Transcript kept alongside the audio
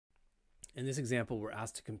In this example, we're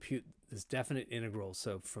asked to compute this definite integral,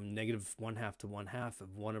 so from negative 1/2 to 1/2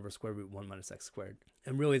 of 1 over square root 1 minus x squared.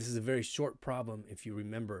 And really, this is a very short problem if you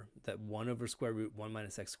remember that 1 over square root 1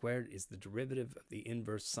 minus x squared is the derivative of the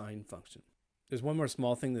inverse sine function. There's one more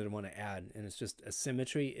small thing that I want to add, and it's just a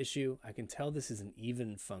symmetry issue. I can tell this is an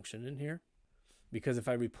even function in here, because if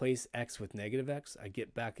I replace x with negative x, I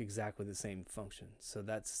get back exactly the same function. So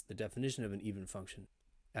that's the definition of an even function.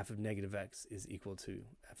 F of negative x is equal to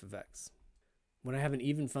f of x. When I have an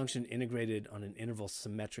even function integrated on an interval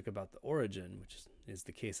symmetric about the origin, which is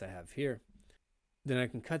the case I have here, then I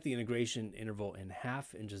can cut the integration interval in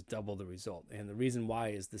half and just double the result. And the reason why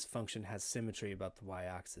is this function has symmetry about the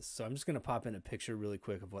y-axis. So I'm just going to pop in a picture really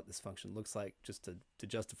quick of what this function looks like just to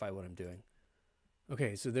justify what I'm doing.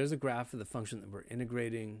 Okay, so there's a graph of the function that we're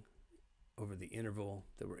integrating over the interval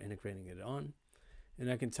that we're integrating it on.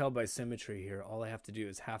 And I can tell by symmetry here, all I have to do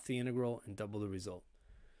is half the integral and double the result.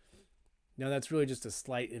 Now that's really just a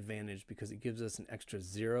slight advantage because it gives us an extra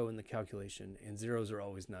 0 in the calculation, and zeros are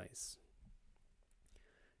always nice.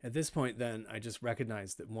 At this point then, I just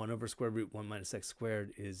recognize that 1 over square root 1 minus x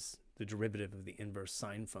squared is the derivative of the inverse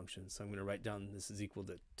sine function. So I'm going to write down this is equal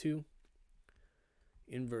to 2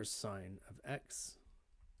 inverse sine of x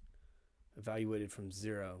evaluated from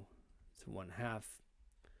 0 to 1/2.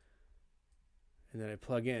 And then I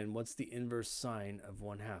plug in, what's the inverse sine of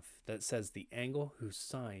 1/2? That says the angle whose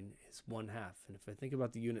sine is 1/2. And if I think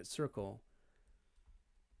about the unit circle,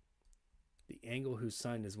 the angle whose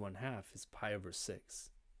sine is 1/2 is pi over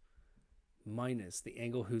 6. Minus the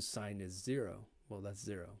angle whose sine is 0. Well, that's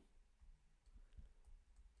 0.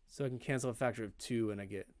 So I can cancel a factor of 2 and I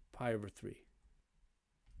get pi over 3.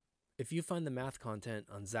 If you find the math content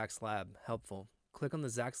on Zach's Lab helpful, click on the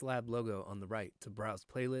Zach's Lab logo on the right to browse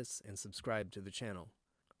playlists and subscribe to the channel.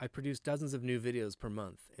 I produce dozens of new videos per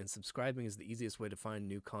month, and subscribing is the easiest way to find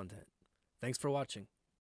new content. Thanks for watching.